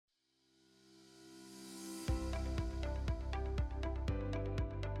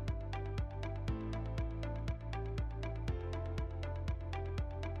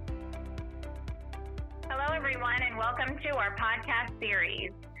everyone, and welcome to our podcast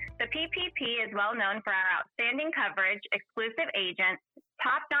series. The PPP is well known for our outstanding coverage, exclusive agents,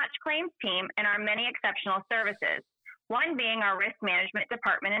 top-notch claims team, and our many exceptional services, one being our risk management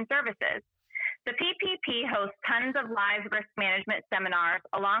department and services. The PPP hosts tons of live risk management seminars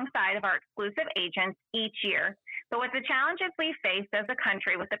alongside of our exclusive agents each year. But with the challenges we face as a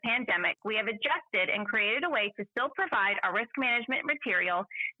country with the pandemic, we have adjusted and created a way to still provide our risk management material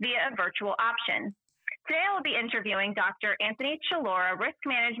via a virtual option. Today, I will be interviewing Dr. Anthony Chillura, Risk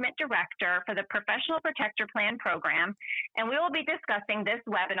Management Director for the Professional Protector Plan Program, and we will be discussing this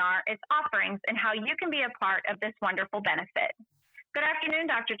webinar, its offerings, and how you can be a part of this wonderful benefit. Good afternoon,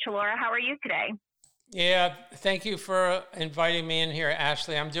 Dr. Chillura. How are you today? Yeah, thank you for inviting me in here,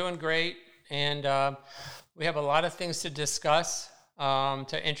 Ashley. I'm doing great, and we have a lot of things to discuss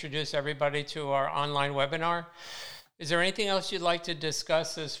to introduce everybody to our online webinar. Is there anything else you'd like to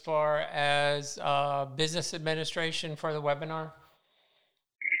discuss as far as business administration for the webinar?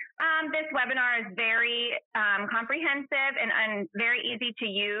 This webinar is very comprehensive and very easy to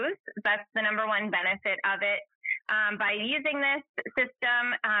use. That's the number one benefit of it. By using this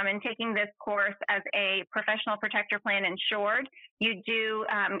system and taking this course as a professional protector plan insured, you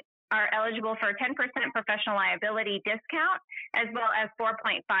are eligible for a 10% professional liability discount, as well as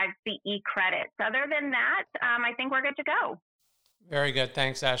 4.5 CE credits. Other than that, I think we're good to go. Very good.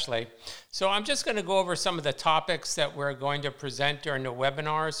 Thanks, Ashley. So I'm just going to go over some of the topics that we're going to present during the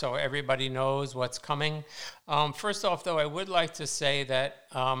webinar so everybody knows what's coming. First off, though, I would like to say that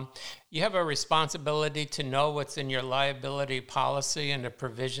you have a responsibility to know what's in your liability policy and the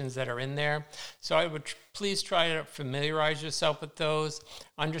provisions that are in there. So I would please try to familiarize yourself with those,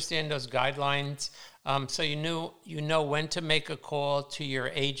 understand those guidelines, so you know when to make a call to your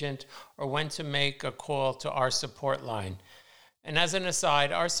agent or when to make a call to our support line. And as an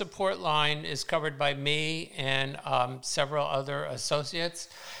aside, our support line is covered by me and several other associates.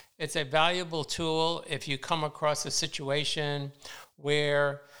 It's a valuable tool if you come across a situation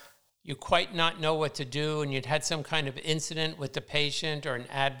where you quite not know what to do and you'd had some kind of incident with the patient or an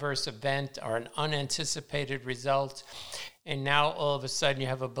adverse event or an unanticipated result, and now all of a sudden you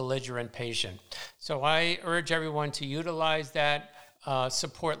have a belligerent patient. So I urge everyone to utilize that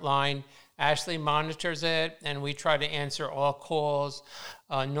support line. Ashley monitors it, and we try to answer all calls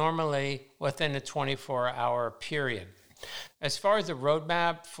normally within a 24-hour period. As far as the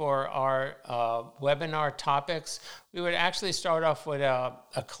roadmap for our webinar topics, we would actually start off with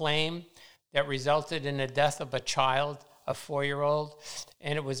a claim that resulted in the death of a child, a 4-year-old,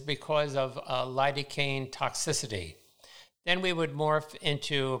 and it was because of lidocaine toxicity. Then we would morph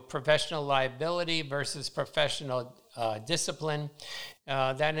into professional liability versus professional discipline.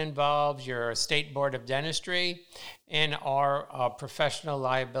 That involves your state board of dentistry and our professional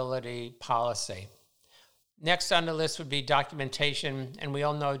liability policy. Next on the list would be documentation, and we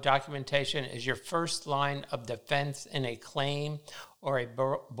all know documentation is your first line of defense in a claim or a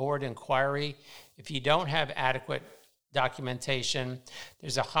board inquiry. If you don't have adequate documentation,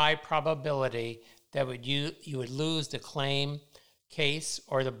 there's a high probability that you would lose the claim, case,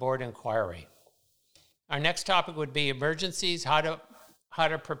 or the board inquiry. Our next topic would be emergencies, how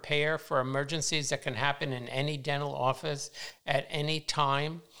to prepare for emergencies that can happen in any dental office at any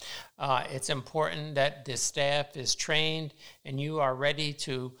time. It's important that the staff is trained and you are ready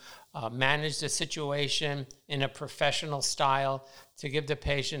to manage the situation in a professional style to give the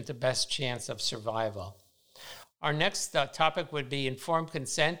patient the best chance of survival. Our next topic would be informed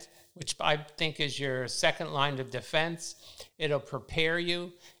consent, which I think is your second line of defense. It'll prepare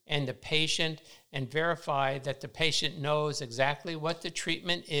you and the patient and verify that the patient knows exactly what the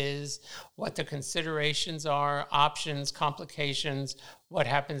treatment is, what the considerations are, options, complications, what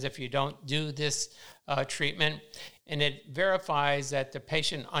happens if you don't do this treatment. And it verifies that the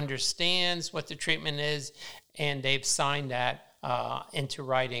patient understands what the treatment is and they've signed that into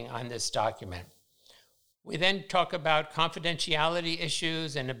writing on this document. We then talk about confidentiality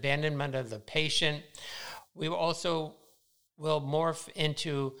issues and abandonment of the patient. We also will morph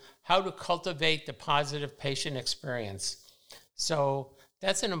into how to cultivate the positive patient experience. So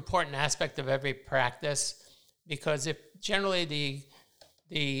that's an important aspect of every practice, because if generally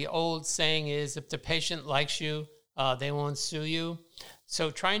the old saying is, if the patient likes you, they won't sue you.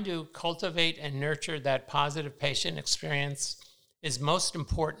 So trying to cultivate and nurture that positive patient experience is most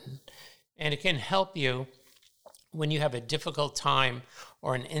important. And it can help you when you have a difficult time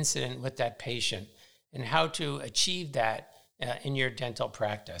or an incident with that patient, and how to achieve that in your dental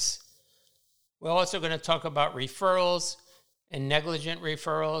practice. We're also going to talk about referrals and negligent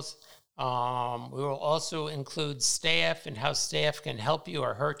referrals. We will also include staff and how staff can help you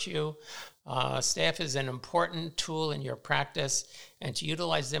or hurt you. Staff is an important tool in your practice, and to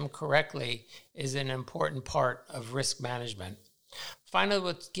utilize them correctly is an important part of risk management. Finally,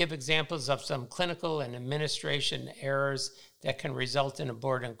 we'll give examples of some clinical and administration errors that can result in a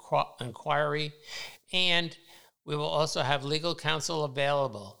board inquiry, and we will also have legal counsel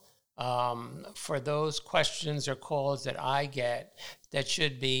available for those questions or calls that I get that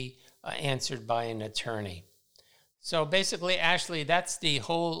should be answered by an attorney. So basically, Ashley, that's the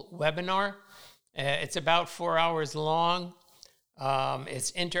whole webinar. It's about 4 hours long.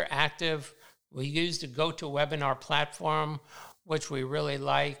 It's interactive. We use the GoToWebinar platform, which we really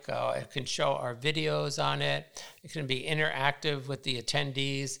like. It can show our videos on it. It can be interactive with the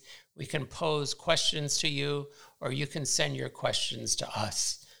attendees. We can pose questions to you, or you can send your questions to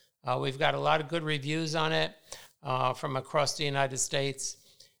us. We've got a lot of good reviews on it from across the United States.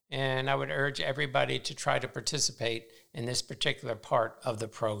 And I would urge everybody to try to participate in this particular part of the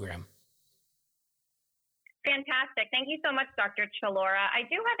program. Fantastic. Thank you so much, Dr. Chillura. I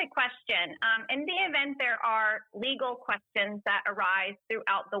do have a question. In the event there are legal questions that arise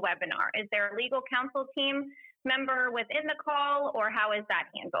throughout the webinar, is there a legal counsel team member within the call, or how is that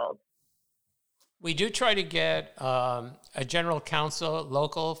handled? We do try to get a general counsel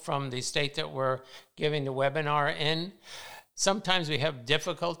local from the state that we're giving the webinar in. Sometimes we have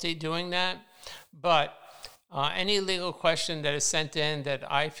difficulty doing that, but any legal question that is sent in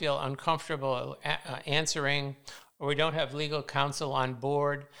that I feel uncomfortable answering, or we don't have legal counsel on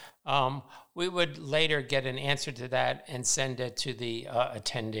board, we would later get an answer to that and send it to the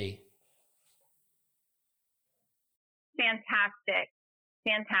attendee. Fantastic.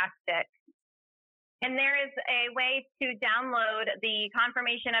 Fantastic. And there is a way to download the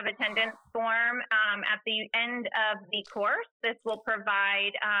confirmation of attendance form at the end of the course. This will provide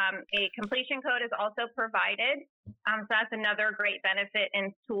a completion code is also provided. So that's another great benefit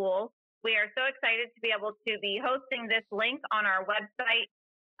and tool. We are so excited to be able to be hosting this link on our website.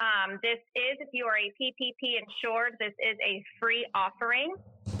 This is, if you are a PPP insured, this is a free offering.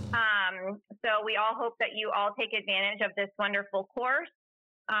 So we all hope that you all take advantage of this wonderful course.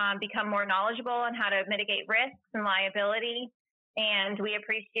 Become more knowledgeable on how to mitigate risks and liability. And we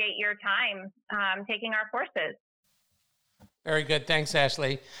appreciate your time taking our courses. Very good. Thanks,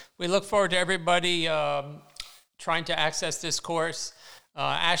 Ashley. We look forward to everybody trying to access this course.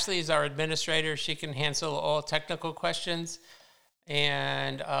 Ashley is our administrator. She can handle all technical questions.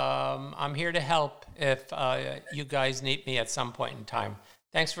 And I'm here to help if you guys need me at some point in time.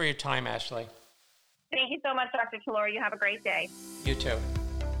 Thanks for your time, Ashley. Thank you so much, Dr. Chillura. You have a great day. You too.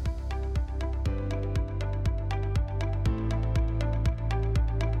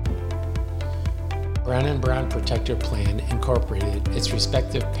 Brown & Brown Protector Plan Incorporated, its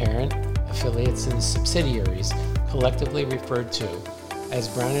respective parent, affiliates, and subsidiaries, collectively referred to as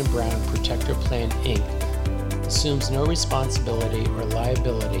Brown & Brown Protector Plan, Inc., assumes no responsibility or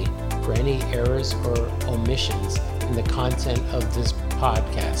liability for any errors or omissions in the content of this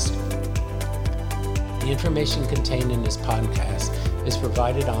podcast. The information contained in this podcast is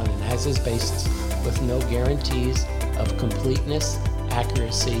provided on an as-is basis with no guarantees of completeness,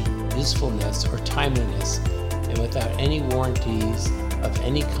 accuracy, usefulness, or timeliness, and without any warranties of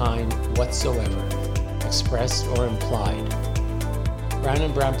any kind whatsoever, expressed or implied.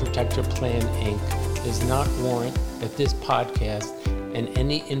 Brown & Brown Protector Plan, Inc. does not warrant that this podcast and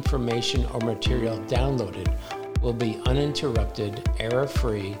any information or material downloaded will be uninterrupted,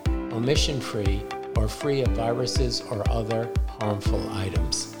 error-free, omission-free, or free of viruses or other harmful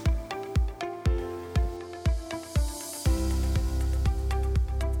items.